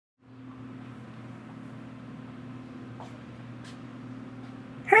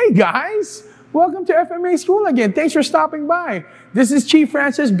Hey guys, welcome to FMA School again. Thanks for stopping by. This is Chief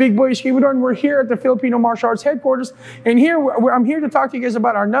Francis, Big Boy Escribidor, and we're here at the Filipino Martial Arts headquarters. And here, I'm here to talk to you guys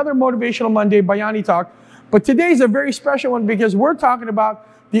about another Motivational Monday Bayani Talk. But today is a very special one because we're talking about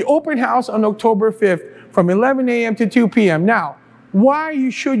the open house on October 5th from 11 a.m. to 2 p.m. Now, why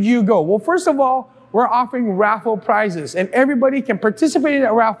should you go? Well, first of all, we're offering raffle prizes, and everybody can participate in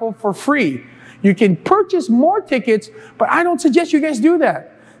that raffle for free. You can purchase more tickets, but I don't suggest you guys do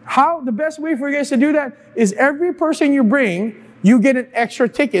that. The best way for you guys to do that is every person you bring, you get an extra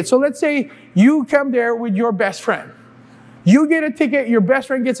ticket. So let's say you come there with your best friend. You get a ticket, your best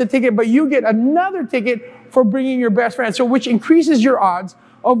friend gets a ticket, but you get another ticket for bringing your best friend, so which increases your odds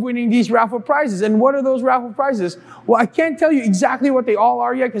of winning these raffle prizes. And what are those raffle prizes? Well, I can't tell you exactly what they all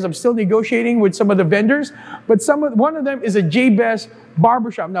are yet because I'm still negotiating with some of the vendors, but one of them is a J-Best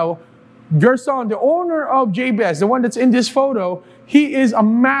barbershop. Now, Gerson, the owner of J-Best, the one that's in this photo, he is a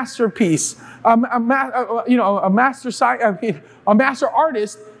masterpiece, a master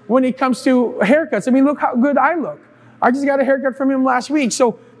artist when it comes to haircuts. I mean, look how good I look. I just got a haircut from him last week.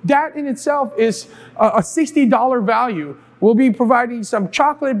 So that in itself is a $60 value. We'll be providing some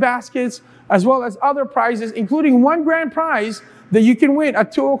chocolate baskets as well as other prizes, including one grand prize that you can win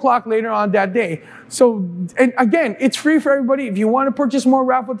at 2 o'clock later on that day. So, and again, it's free for everybody. If you want to purchase more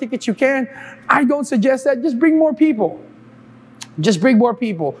raffle tickets, you can. I don't suggest that. Just bring more people. Just bring more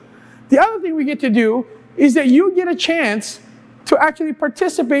people. The other thing we get to do is that you get a chance to actually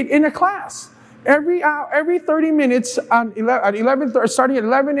participate in a class. Every 30 minutes on starting at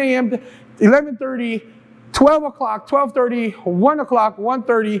 11 a.m. to 11:30, 12 o'clock, 12:30, 1 o'clock,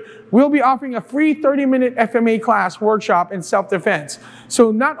 1:30, we'll be offering a free 30-minute FMA class workshop in self-defense.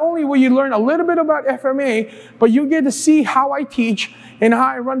 So not only will you learn a little bit about FMA, but you get to see how I teach and how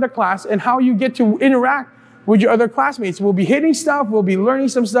I run the class and how you get to interact with your other classmates. We'll be hitting stuff, we'll be learning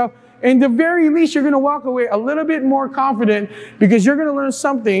some stuff, and at the very least, you're going to walk away a little bit more confident because you're going to learn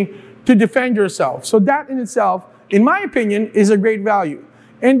something to defend yourself. So that in itself, in my opinion, is a great value.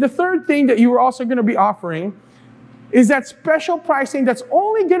 And the third thing that you are also going to be offering is that special pricing that's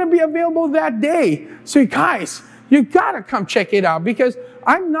only going to be available that day. So guys, you got to come check it out because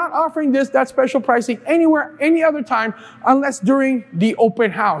I'm not offering that special pricing anywhere, any other time, unless during the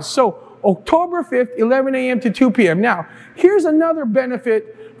open house. So October 5th, 11 a.m. to 2 p.m. Now, here's another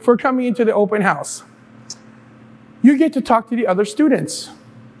benefit for coming into the open house. You get to talk to the other students.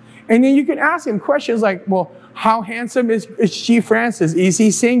 And then you can ask them questions like, well, how handsome is Chief Francis? Is he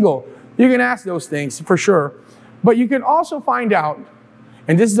single? You can ask those things for sure. But you can also find out,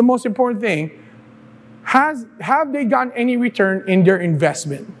 and this is the most important thing, have they gotten any return in their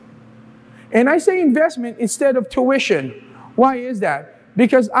investment? And I say investment instead of tuition. Why is that?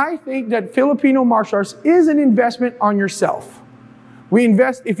 Because I think that Filipino martial arts is an investment on yourself. We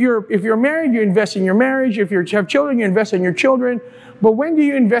invest, if you're married, you invest in your marriage. If you have children, you invest in your children. But when do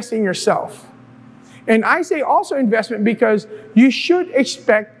you invest in yourself? And I say also investment because you should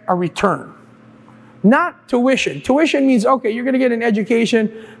expect a return, not tuition. Tuition means, okay, you're going to get an education,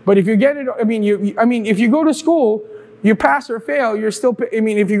 but if you get it, if you go to school, you pass or fail, you're still,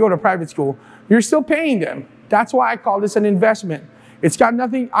 if you go to private school, you're still paying them. That's why I call this an investment. It's got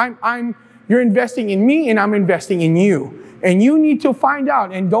nothing, you're investing in me and I'm investing in you. And you need to find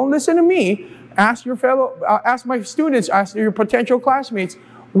out, and don't listen to me, ask my students, ask your potential classmates,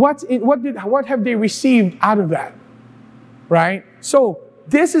 what have they received out of that, right? So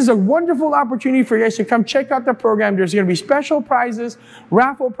this is a wonderful opportunity for you guys to come check out the program. There's going to be special prizes,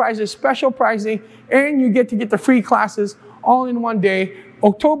 raffle prizes, special pricing, and you get to get the free classes all in one day,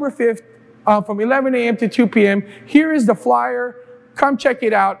 October 5th from 11 a.m. to 2 p.m. Here is the flyer. Come check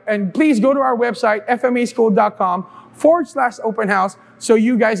it out, and please go to our website, fmaschool.com/open house, so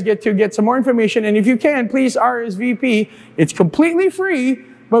you guys get to get some more information. And if you can, please RSVP. It's completely free,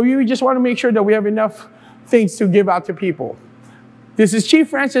 but we just want to make sure that we have enough things to give out to people. This is Chief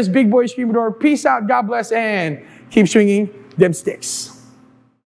Francis, Big Boy Escribidor. Peace out, God bless, and keep swinging them sticks.